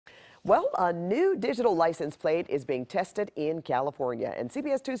Well, a new digital license plate is being tested in California, and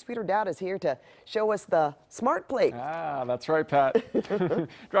CBS 2's Peter Daut is here to show us the smart plate. Ah, that's right, Pat.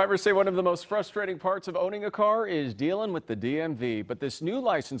 Drivers say one of the most frustrating parts of owning a car is dealing with the DMV, but this new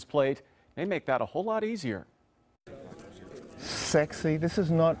license plate may make that a whole lot easier. Sexy. This is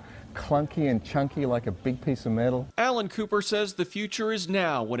not clunky and chunky like a big piece of metal. Alan Cooper says the future is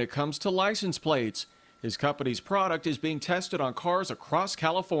now when it comes to license plates. His company's product is being tested on cars across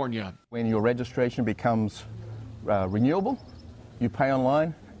California. When your registration becomes renewable, you pay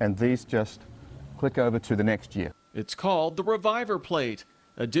online, and these just click over to the next year. It's called the Reviver plate,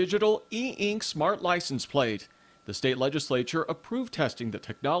 a digital e-ink smart license plate. The state legislature approved testing the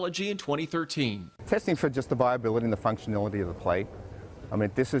technology in 2013. Testing for just the viability and the functionality of the plate. I mean,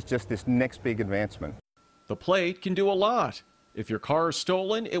 this is just this next big advancement. The plate can do a lot. If your car is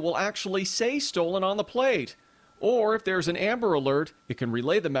stolen, it will actually say stolen on the plate. Or if there's an Amber Alert, it can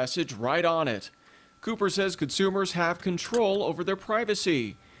relay the message right on it. Cooper says consumers have control over their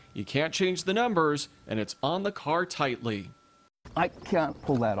privacy. You can't change the numbers, and it's on the car tightly. I can't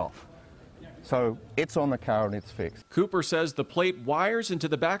pull that off. So it's on the car and it's fixed. Cooper says the plate wires into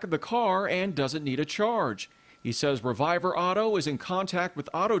the back of the car and doesn't need a charge. He says Reviver Auto is in contact with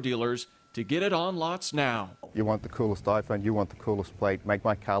auto dealers to get it on lots now. You want the coolest iPhone, you want the coolest plate, make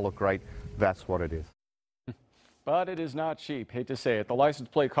my car look great, that's what it is. But it is not cheap, hate to say it. The license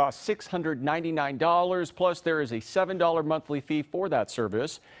plate costs $699, plus there is a $7 monthly fee for that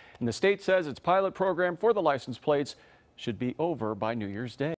service. And the state says its pilot program for the license plates should be over by New Year's Day.